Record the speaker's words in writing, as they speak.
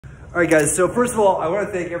All right, guys, so first of all, I want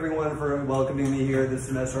to thank everyone for welcoming me here this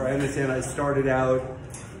semester. I understand I started out,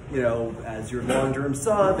 as your long-term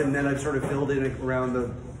sub, and then I've sort of filled in around the,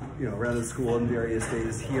 around the school in various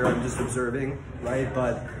days. Here I'm just observing, right?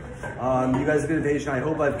 But you guys have been patient. I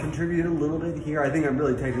hope I've contributed a little bit here. I think I'm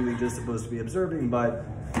really technically just supposed to be observing, but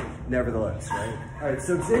nevertheless, right? All right,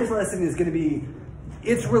 so today's lesson is going to be,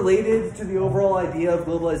 it's related to the overall idea of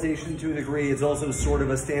globalization to a degree. It's also sort of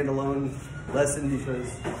a standalone lesson because,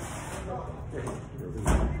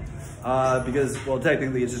 well,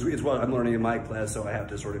 technically it's what I'm learning in my class, so I have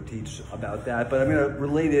to sort of teach about that, but I'm going to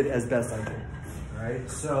relate it as best I can, all right?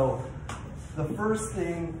 So the first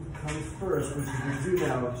thing comes first, which is we do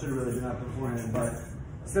now, should have really been out beforehand, but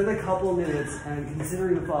spend a couple of minutes and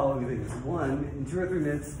considering the following things. One, in 2 or 3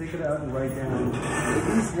 minutes, think about and write down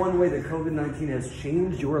at least one way that COVID-19 has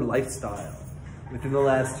changed your lifestyle within the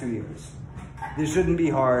last 2 years. This shouldn't be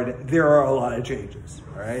hard. There are a lot of changes,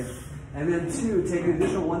 all right? And then 2, take an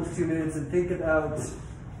additional 1 to 2 minutes and think about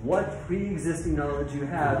what pre-existing knowledge you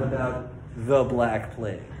have about the Black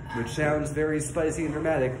Plague, which sounds very spicy and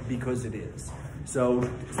dramatic because it is. So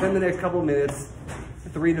spend the next couple of minutes,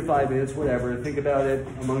 3 to 5 minutes, whatever. Think about it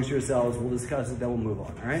amongst yourselves. We'll discuss it, then we'll move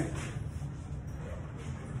on, all right?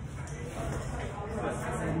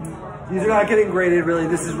 These are not getting graded, really.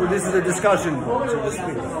 This is a discussion book, so just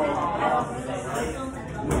speak.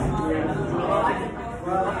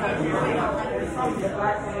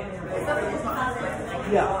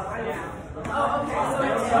 Yeah.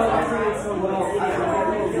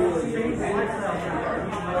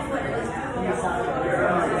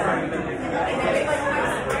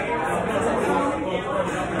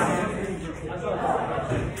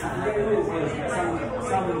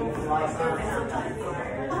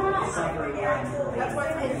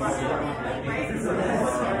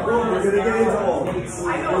 We're gonna get into all.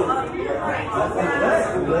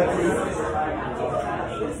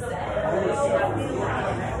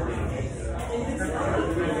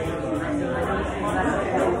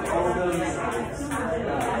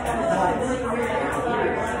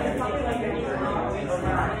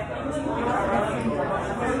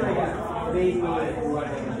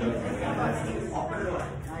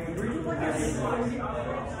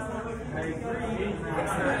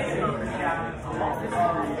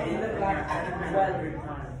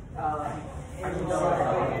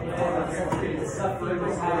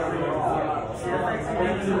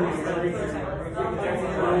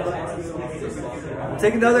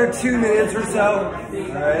 Take another 2 minutes or so.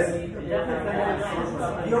 All right.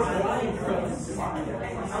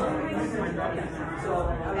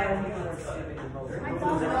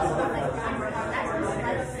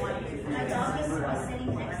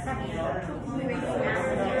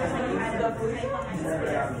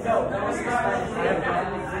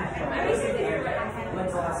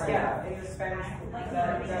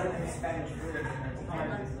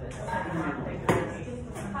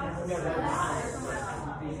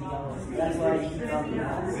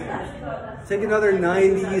 Take another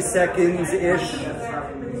 90 seconds-ish.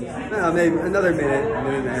 No, maybe another minute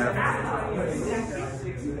and a half.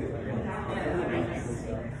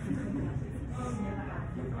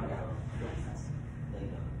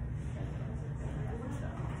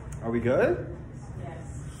 Are we good? Yes.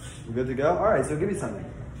 We're good to go? All right, so give me something.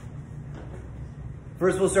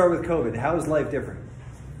 First, we'll start with COVID. How is life different?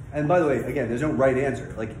 And by the way, again, there's no right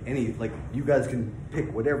answer. Like you guys can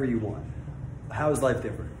pick whatever you want. How is life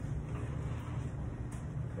different?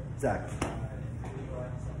 Zach.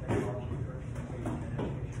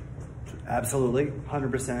 Absolutely,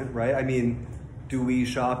 100%, right? I mean, do we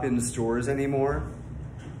shop in stores anymore?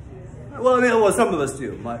 Well, some of us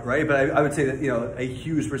do, right? But I would say that, a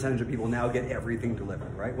huge percentage of people now get everything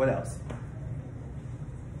delivered, right? What else?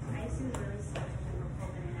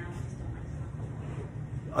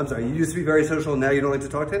 I'm sorry, you used to be very social and now you don't like to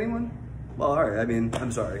talk to anyone? Well, all right, I mean,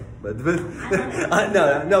 I'm sorry, but no,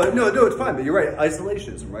 it's fine, but you're right,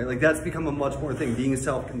 isolationism, right? Like that's become a much more thing, being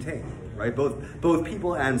self-contained, right? Both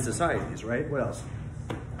people and societies, right? What else?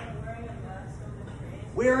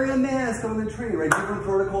 Wearing a mask on the train, right? Different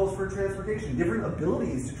protocols for transportation, different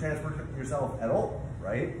abilities to transport yourself at all,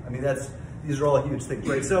 right? I mean, these are all huge things,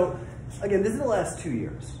 right? So, again, this is the last 2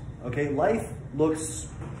 years, okay? Life looks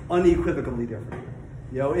unequivocally different.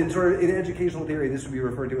 In educational theory, this would be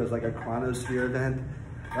referred to as like a chronosphere event,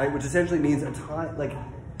 right? Which essentially means a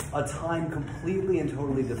time completely and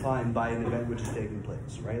totally defined by an event which is taking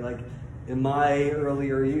place, right? Like in my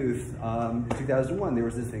earlier youth, in 2001, there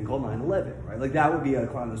was this thing called 9/11, right? Like that would be a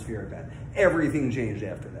chronosphere event. Everything changed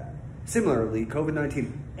after that. Similarly,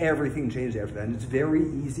 COVID-19, everything changed after that. And it's very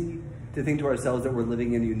easy to think to ourselves that we're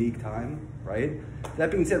living in a unique time, right?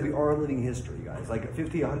 That being said, we are living history, guys. Like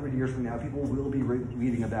 50, 100 years from now, people will be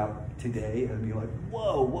reading about today and be like,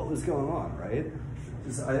 whoa, what was going on, right?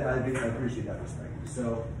 I appreciate that perspective.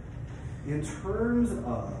 So in terms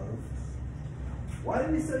of, why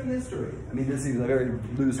do we study history? I mean, this is a very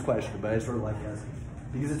loose question, but I sort of like asking.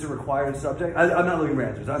 Because it's a required subject? I'm not looking for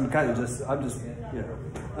answers. I'm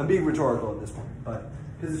being rhetorical at this point. But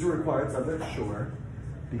because it's a required subject, sure.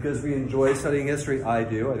 Because we enjoy studying history, I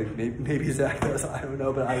do. I think maybe Zach does, I don't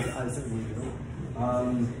know, but I certainly do.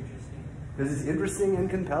 Because it's interesting and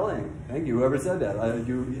compelling. Thank you, whoever said that.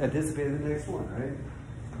 You anticipated the next one, right?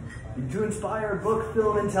 To inspire book,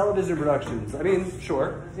 film, and television productions. I mean,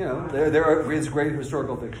 sure, you know, there is great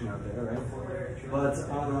historical fiction out there, right? But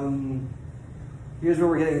here's where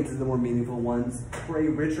we're getting into the more meaningful ones. For a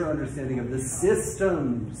richer understanding of the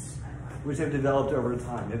systems which have developed over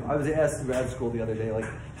time. If I was asked in grad school the other day, like,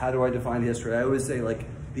 how do I define history? I always say, like,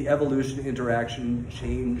 the evolution, interaction,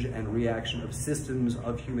 change, and reaction of systems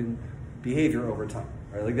of human behavior over time,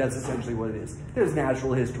 right? Like, that's essentially what it is. There's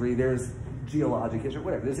natural history, there's geologic history,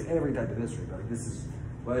 whatever. There's every type of history, but like, this is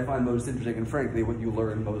what I find most interesting and frankly what you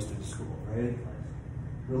learn most in school, right?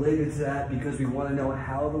 Related to that, because we want to know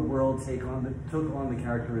how the world took on the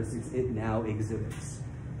characteristics it now exhibits.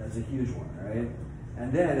 That's a huge one, right?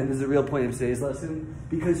 And then, and this is a real point of today's lesson,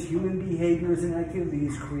 because human behaviors and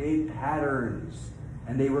activities create patterns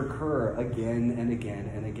and they recur again and again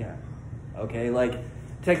and again. Okay, like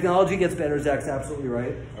technology gets better, Zach's absolutely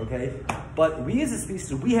right, okay? But we as a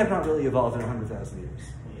species, we have not really evolved in 100,000 years.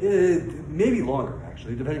 Maybe longer,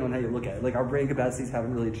 actually, depending on how you look at it. Like our brain capacities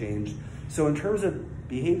haven't really changed. So in terms of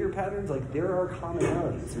behavior patterns, like there are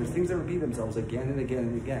commonalities. There's things that repeat themselves again and again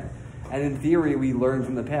and again. And in theory, we learn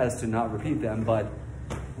from the past to not repeat them, but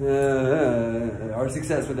our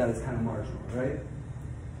success with that is kind of marginal, right?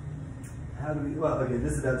 How do we, well, okay,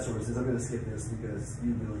 this is about sources. I'm going to skip this because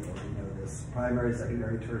you really already know this. Primary,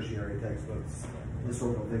 secondary, tertiary textbooks,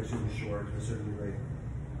 historical fiction, short, to a certain degree.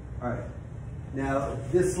 All right. Now,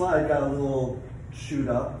 this slide got a little chewed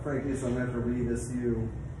up, frankly, so I'm going to have to read this to you.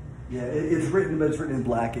 Yeah, it's written, but it's written in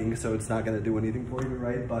black ink, so it's not going to do anything for you,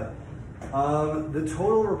 right? But the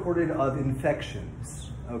total reported of infections,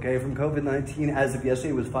 okay, from COVID-19 as of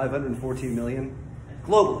yesterday was 514 million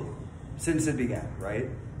globally since it began, right?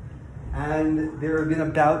 And there have been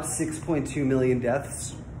about 6.2 million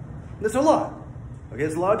deaths. That's a lot, okay?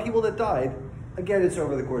 It's a lot of people that died. Again, it's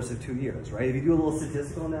over the course of 2 years, right? If you do a little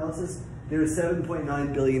statistical analysis, there's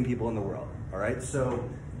 7.9 billion people in the world, all right? So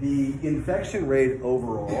the infection rate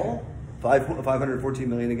overall, 514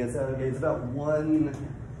 million against that, okay, it's about about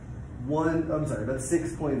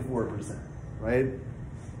 6.4%, right?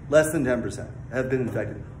 Less than 10% have been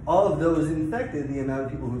infected. Of those infected, the amount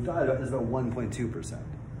of people who died is about 1.2%,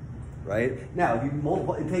 right? Now, if you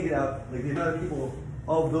multiply, take it out, like the amount of people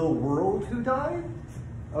of the world who died,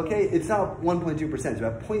 okay, it's not 1.2%, it's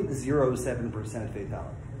about 0.07%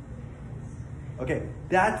 fatality. Okay,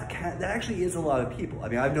 that actually is a lot of people. I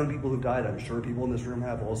mean, I've known people who've died, I'm sure people in this room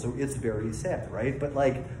have also. It's very sad, right? But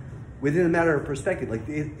like, within a matter of perspective, like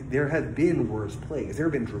there have been worse plagues. There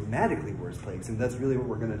have been dramatically worse plagues, and that's really what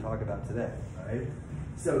we're going to talk about today, all right?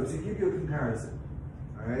 So to give you a comparison,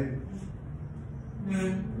 all right?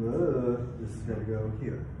 This is going to go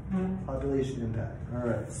here. Population impact. All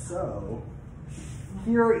right, so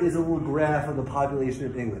here is a little graph of the population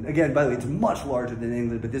of England. Again, by the way, it's much larger than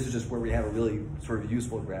England, but this is just where we have a really sort of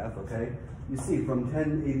useful graph, okay? You see from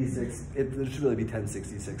 1086, it should really be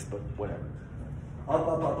 1066, but whatever.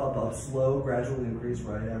 Up, slow, gradual increase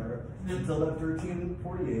right ever, until about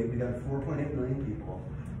 1348, we got 4.8 million people.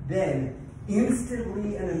 Then,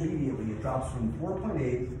 instantly and immediately, it drops from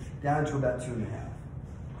 4.8 down to about 2.5,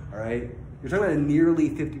 all right? You're talking about a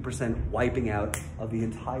nearly 50% wiping out of the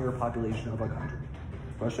entire population of our country.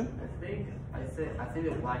 Question? I think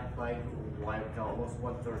it wiped out almost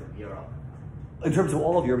 1/3 of Europe. In terms of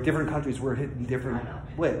all of Europe, different countries were hit in different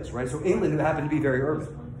ways, right? So England happened to be very urban.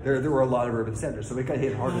 There were a lot of urban centers, so it got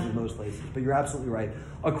hit harder than most places. But you're absolutely right.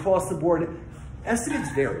 Across the board, estimates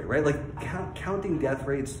vary, right? Like counting death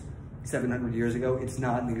rates 700 years ago, it's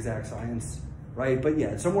not an exact science, right? But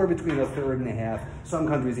yeah, somewhere between 1/3 and 1/2. Some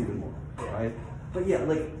countries even more, right? But yeah,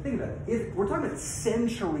 like think about it. We're talking about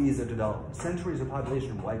centuries of development, centuries of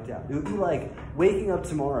population wiped out. It would be like waking up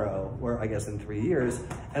tomorrow, or I guess in 3 years,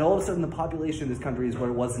 and all of a sudden the population of this country is what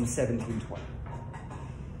it was in 1720.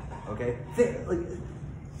 Okay,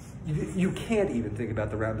 you can't even think about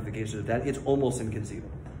the ramifications of that. It's almost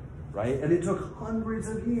inconceivable, right? And it took hundreds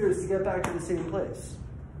of years to get back to the same place,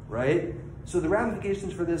 right? So the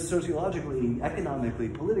ramifications for this sociologically, economically,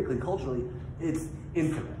 politically, culturally,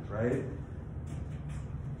 infinite, right?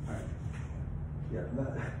 All right. Yeah,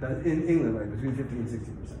 that in England, right, between 50 and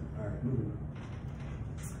 60%. All right, moving on.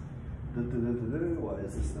 Why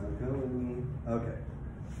is this not going? Okay.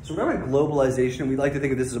 So remember globalization, we like to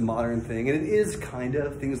think of this as a modern thing, and it is kind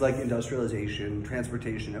of. Things like industrialization,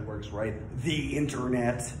 transportation networks, right? The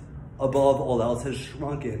internet, above all else, has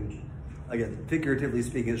shrunken, again, figuratively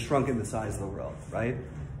speaking, has shrunken the size of the world, right?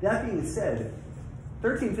 That being said,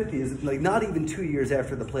 1350 is like not even 2 years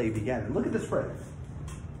after the plague began. And look at the spread,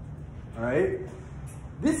 all right?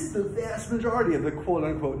 This is the vast majority of the quote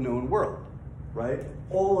unquote known world, right?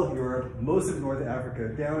 All of Europe, most of North Africa,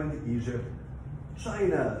 down into Egypt,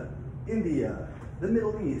 China, India, the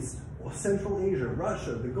Middle East, Central Asia,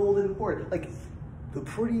 Russia, the Golden Horde, like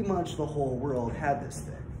pretty much the whole world had this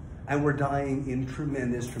thing. And we're dying in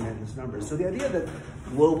tremendous, tremendous numbers. So the idea that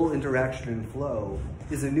global interaction and flow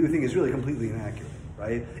is a new thing is really completely inaccurate,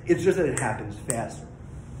 right? It's just that it happens faster.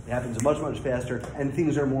 It happens much, much faster, and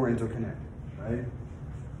things are more interconnected, right?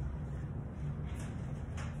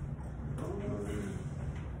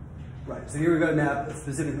 Right, so here we've got a map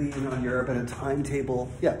specifically on Europe and a timetable.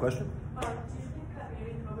 Yeah, question? Do you think that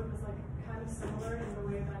maybe COVID was like kind of similar in the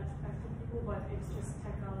way that it affected people, but it's just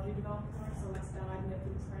technology developed more, so less died and it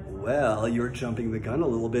didn't spread as much? Well, you're jumping the gun a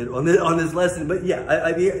little bit on this lesson, but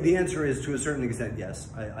yeah, the answer is to a certain extent, yes.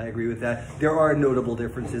 I agree with that. There are notable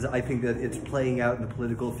differences. I think that it's playing out in the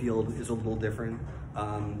political field is a little different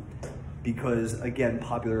because, again,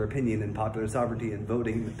 popular opinion and popular sovereignty and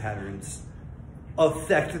voting patterns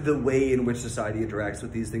affect the way in which society interacts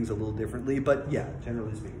with these things a little differently, but yeah,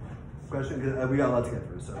 generally speaking. Question? We got a lot to get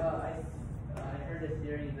through, so. I heard a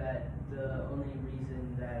theory that the only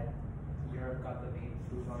reason that Europe got the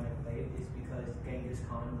bubonic plague is because Genghis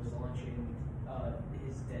Khan was launching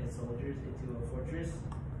his dead soldiers into a fortress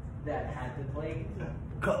that had the plague.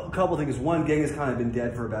 Couple things. One, Genghis Khan had been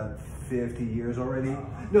dead for about 50 years already.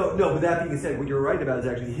 No, but that being said, what you're right about is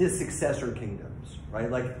actually his successor kingdoms,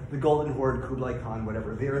 right? Like the Golden Horde, Kublai Khan,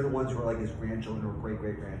 whatever. They're the ones who are like his grandchildren or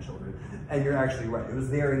great-great-grandchildren. And you're actually right. It was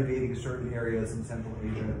there invading certain areas in Central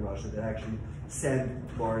Asia and Russia that actually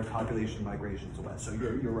sent large population migrations west. So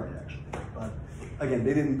you're right, actually. But again,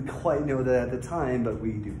 they didn't quite know that at the time, but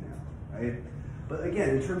we do now, right? But again,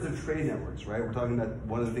 in terms of trade networks, right? We're talking about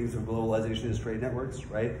one of the things of globalization is trade networks,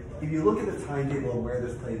 right? If you look at the timetable of where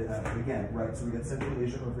this played out, again, right? So we got Central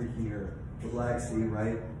Asia over here, the Black Sea,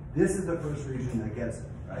 right? This is the first region that gets it,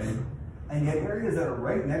 right? And yet areas that are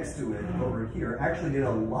right next to it over here actually did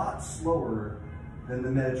a lot slower than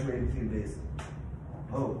the Mediterranean basin.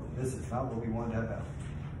 Oh, this is not what we wanted to have happen.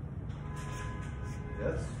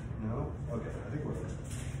 Yes? No? Okay, I think we're good.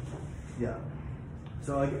 Yeah.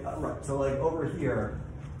 So like, right, so like over here,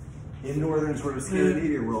 in northern sort of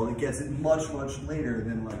Scandinavian world, it gets it much, much later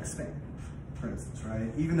than like Spain, for instance, right?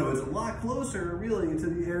 Even though it's a lot closer, really, to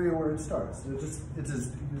the area where it starts. It's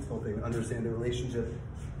a useful thing to understand the relationship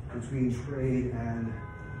between trade and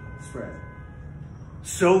spread.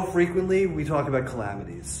 So frequently, we talk about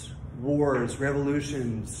calamities, wars,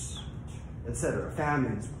 revolutions, etc.,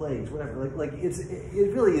 famines, plagues, whatever. Like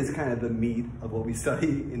it really is kind of the meat of what we study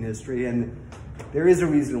in history, and there is a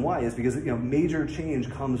reason why. Is because major change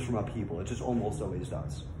comes from upheaval. It just almost always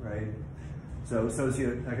does, right? So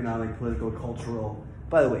socioeconomic, political, cultural.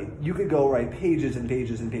 By the way, you could go write pages and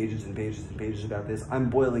pages and pages and pages and pages about this. I'm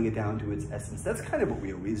boiling it down to its essence. That's kind of what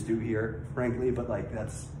we always do here, frankly, but like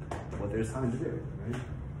that's what there's time to do, right?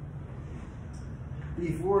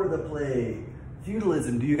 Before the plague,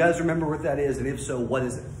 feudalism. Do you guys remember what that is? And if so, what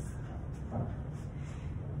is it?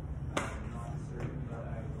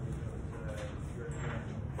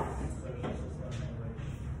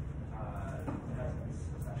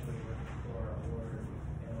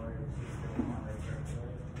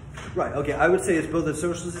 Right, okay, I would say it's both a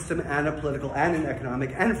social system and a political and an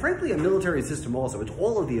economic and frankly a military system also. It's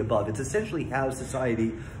all of the above. It's essentially how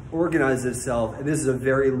society organizes itself, and this is a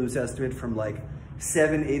very loose estimate from like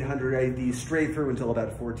 800 AD straight through until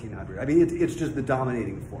about 1400. I mean, it's just the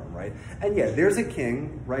dominating form, right? And yeah, there's a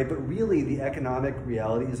king, right? But really the economic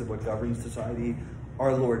realities of what governs society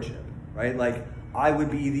are lordship, right? Like I would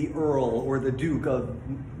be the Earl or the Duke of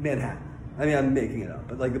Manhattan. I mean, I'm making it up,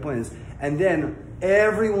 but like the point is, and then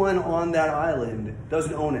everyone on that island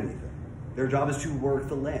doesn't own anything. Their job is to work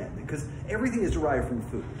the land because everything is derived from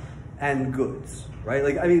food and goods, right?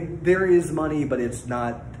 Like, I mean, there is money, but it's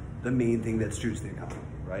not the main thing that steers the economy,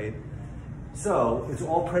 right? So it's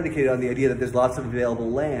all predicated on the idea that there's lots of available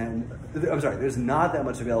land. I'm sorry, there's not that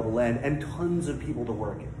much available land and tons of people to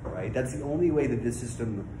work it, right? That's the only way that this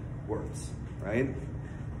system works, right?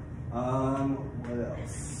 What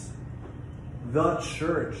else? the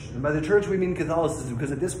church. And by the church, we mean Catholicism,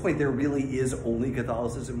 because at this point, there really is only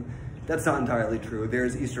Catholicism. That's not entirely true.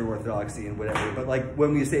 There's Eastern Orthodoxy and whatever, but like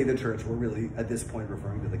when we say the church, we're really, at this point,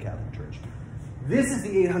 referring to the Catholic Church. This is the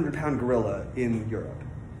 800-pound gorilla in Europe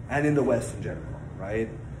and in the West in general, right?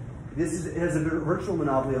 It has a virtual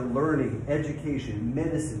monopoly on learning, education,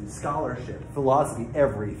 medicine, scholarship, philosophy,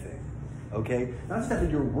 everything, okay? Not just that in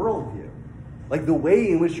your worldview. Like the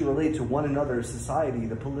way in which you relate to one another, society,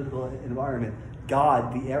 the political environment,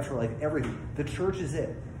 God, the afterlife, everything. The church is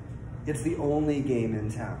it. It's the only game in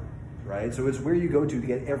town, right? So it's where you go to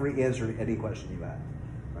get every answer to any question you have,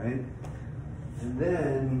 right? And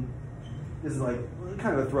then, this is like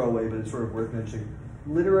kind of a throwaway, but it's sort of worth mentioning.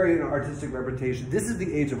 Literary and artistic reputation. This is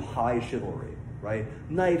the age of high chivalry, right?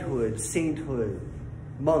 Knighthood, sainthood,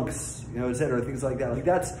 monks, you know, et cetera, things like that. Like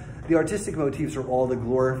that's, the artistic motifs are all the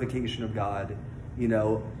glorification of God. You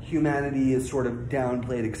know, humanity is sort of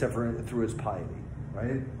downplayed except for through its piety,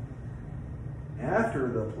 right? After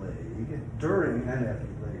the plague, during and after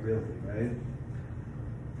the plague, really, right?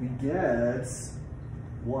 We get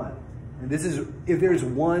one. And this is, if there's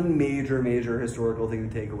one major historical thing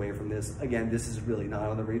to take away from this, again, this is really not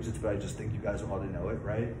on the Regents, but I just think you guys ought to know it,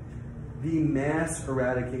 right? The mass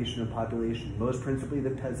eradication of population, most principally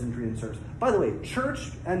the peasantry and serfs. By the way,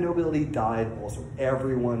 church and nobility died also.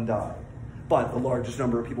 Everyone died. But the largest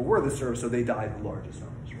number of people were the serfs, so they died in the largest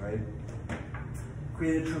numbers, right?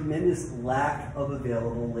 Created a tremendous lack of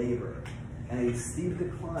available labor and a steep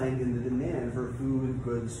decline in the demand for food,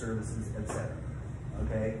 goods, services, etc.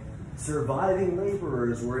 Okay? Surviving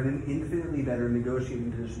laborers were in an infinitely better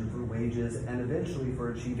negotiating position for wages and eventually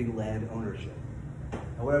for achieving land ownership.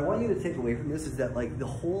 And what I want you to take away from this is that like the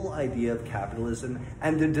whole idea of capitalism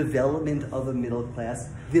and the development of a middle class,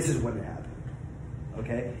 this is when it happened,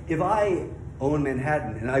 okay? If I own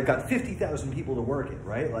Manhattan and I've got 50,000 people to work it,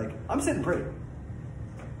 right? Like, I'm sitting pretty.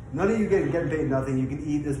 None of you get paid nothing. You can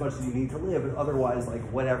eat as much as you need to live, but otherwise, like,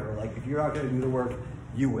 whatever. Like, if you're not gonna do the work,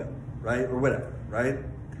 you will, right? Or whatever, right?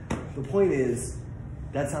 The point is,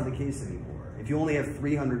 that's not the case anymore. If you only have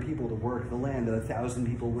 300 people to work the land that 1,000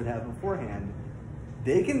 people would have beforehand,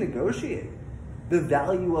 they can negotiate. The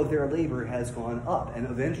value of their labor has gone up, and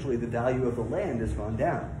eventually the value of the land has gone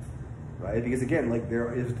down, right? Because again, like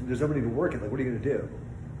if there's nobody to work it, like what are you gonna do?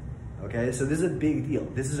 Okay, so this is a big deal.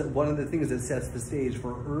 This is one of the things that sets the stage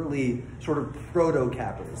for early sort of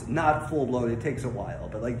proto-capitalism. Not full-blown, it takes a while,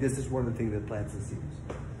 but like this is one of the things that plants the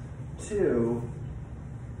seeds. Two,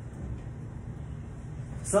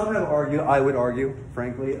 some have argued, I would argue,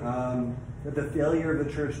 frankly, that the failure of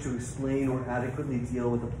the church to explain or adequately deal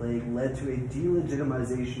with the plague led to a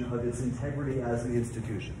delegitimization of its integrity as an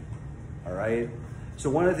institution, all right? So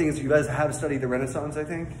one of the things, you guys have studied the Renaissance, I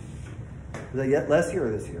think? Was that yet last year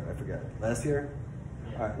or this year? I forget. Last year?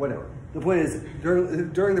 All right, whatever. The point is,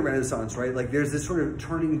 during the Renaissance, right, like there's this sort of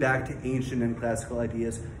turning back to ancient and classical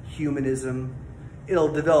ideas, humanism.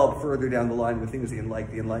 It'll develop further down the line with things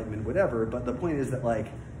like the Enlightenment, whatever, but the point is that like,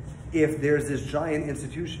 if there's this giant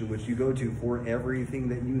institution which you go to for everything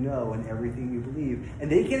that you know and everything you believe, and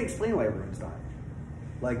they can't explain why everyone's dying.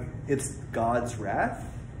 Like, it's God's wrath,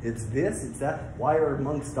 it's this, it's that. Why are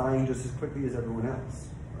monks dying just as quickly as everyone else,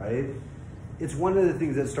 right? It's one of the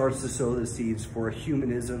things that starts to sow the seeds for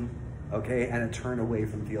humanism, okay, and a turn away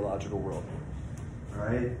from theological worldview, all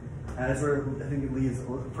right? And it's where I think it leads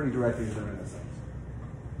pretty directly to the Renaissance.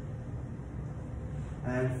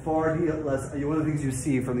 And far less, one of the things you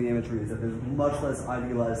see from the imagery is that there's much less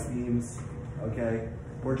idealized themes, okay?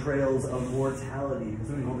 Portrayals of mortality,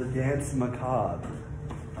 something called the dance macabre,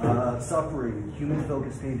 suffering,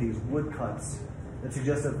 human-focused paintings, woodcuts, that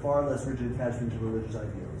suggest a far less rigid attachment to religious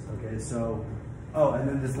ideals, okay? So, oh, and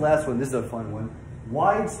then this last one, this is a fun one.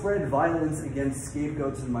 Widespread violence against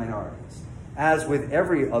scapegoats and minorities. As with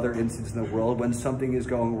every other instance in the world, when something is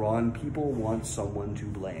going wrong, people want someone to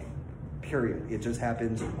blame. Period. It just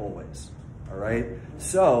happens always, all right?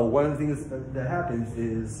 So one of the things that happens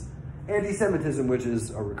is anti-Semitism, which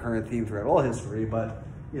is a recurrent theme throughout all history, but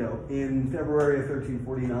you know, in February of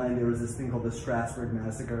 1349, there was this thing called the Strasbourg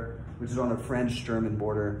Massacre, which is on the French-German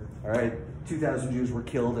border, all right? 2,000 Jews were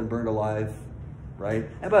killed and burned alive, right?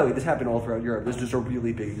 And by the way, this happened all throughout Europe. This is just a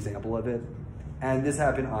really big example of it. And this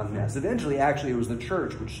happened en masse. Eventually, actually, it was the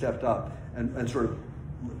church which stepped up and sort of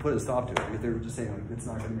put a stop to it, because they were just saying, like, it's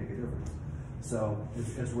not gonna make a difference. So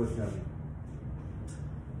it's worth noting.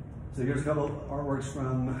 So here's a couple of artworks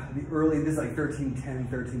from the early, this is like 1310,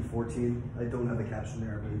 1314. I don't have the caption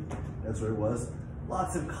there, but that's what it was.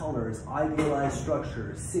 Lots of colors, idealized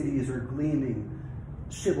structures, cities are gleaming,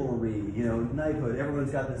 chivalry, you know, knighthood.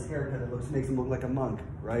 Everyone's got this haircut that makes them look like a monk,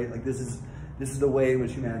 right? Like this is, This is the way in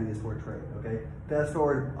which humanity is portrayed, okay? Fast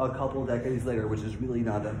forward a couple decades later, which is really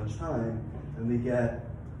not that much time, and we get,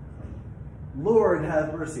 Lord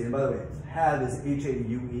have mercy. And by the way, have is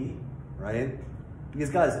H-A-U-E, right?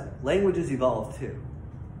 Because guys, languages evolve too,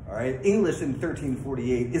 all right? English in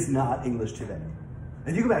 1348 is not English today.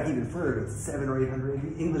 If you go back even further, 700 or 800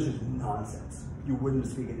 AD, English is nonsense. You wouldn't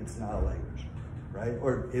speak it, it's not a language, right?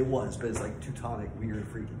 Or it was, but it's like Teutonic, weird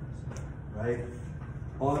freakiness, right?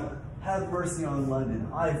 Have mercy on London.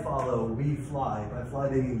 I follow, we fly. By fly,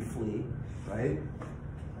 they mean flee, right?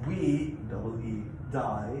 We, double E,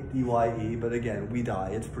 die, D-Y-E, but again, we die.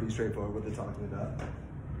 It's pretty straightforward what they're talking about.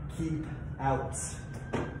 Keep out.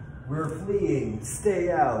 We're fleeing, stay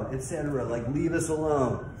out, etc. Like, leave us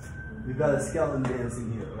alone. We've got a skeleton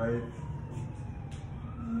dancing here, right?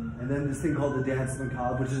 And then this thing called the Dance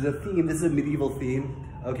Macabre, which is a theme. This is a medieval theme,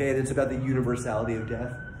 okay? And it's about the universality of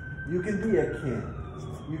death. You can be a king.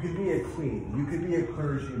 You could be a queen, you could be a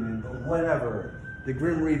clergyman, but whatever. The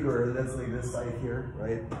Grim Reaper, that's like this site here,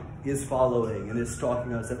 right, is following and is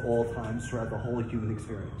stalking us at all times throughout the whole human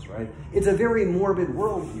experience, right? It's a very morbid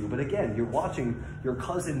worldview, but again, you're watching your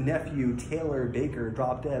cousin, nephew, Taylor Baker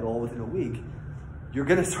drop dead all within a week. You're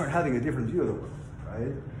gonna start having a different view of the world,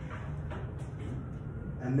 right?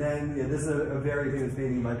 And then, yeah, this is a very famous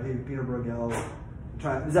painting by Peter Bruegel.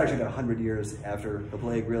 This is actually about 100 years after the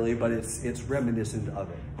plague, really, but it's reminiscent of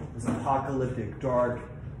it. It's apocalyptic, dark,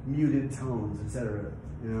 muted tones, etc.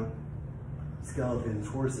 You know, skeletons,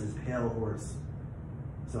 horses, pale horse,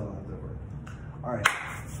 so on and so forth. All right,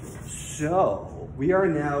 so we are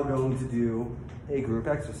now going to do a group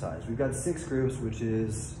exercise. We've got 6 groups, which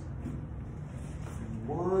is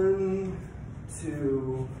 1,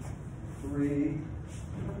 2, 3,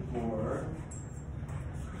 4.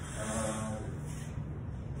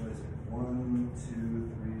 1,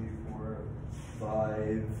 2, 3, 4,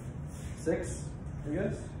 5, 6, you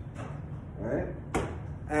guys? All right.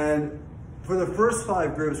 And for the first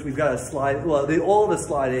 5 groups, we've got a slide, well, they all have a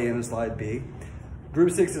slide A and a slide B.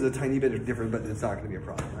 Group 6 is a tiny bit different, but it's not gonna be a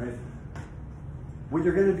problem, right? What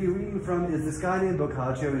you're gonna be reading from is this guy named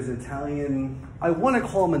Boccaccio. He's an Italian, I wanna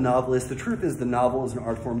call him a novelist. The truth is the novel as an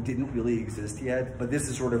art form didn't really exist yet, but this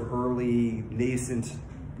is sort of early, nascent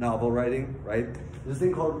novel writing, right? There's a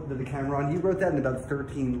thing called the Decameron. He wrote that in about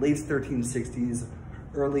late 1360s,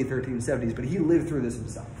 early 1370s, but he lived through this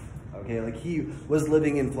himself, okay? Like, he was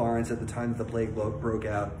living in Florence at the time that the plague broke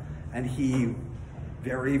out, and he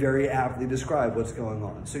very, very aptly described what's going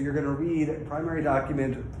on. So you're gonna read primary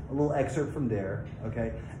document, a little excerpt from there,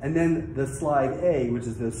 okay? And then the slide A, which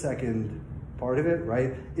is the second part of it,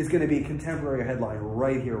 right, is gonna be contemporary headline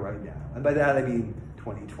right here, right now. And by that, I mean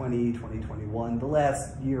 2020, 2021, the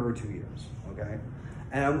last year or 2 years, okay?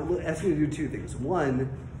 And I'm asking you to do 2 things. One,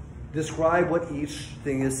 describe what each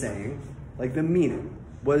thing is saying, like the meaning.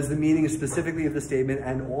 What is the meaning specifically of the statement,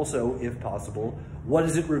 and also, if possible, what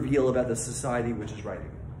does it reveal about the society which is writing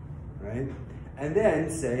it, right? And then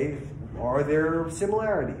say, are there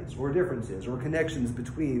similarities or differences or connections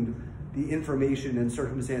between the information and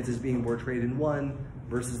circumstances being portrayed in one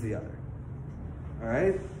versus the other? All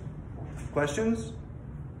right? Questions?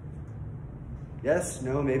 Yes,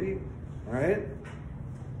 no, maybe? All right?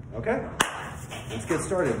 Okay, let's get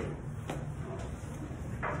started.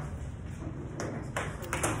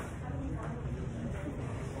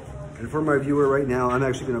 And for my viewer right now, I'm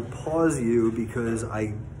actually gonna pause you because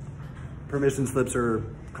permission slips are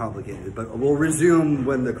complicated, but we'll resume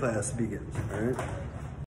when the class begins, all right?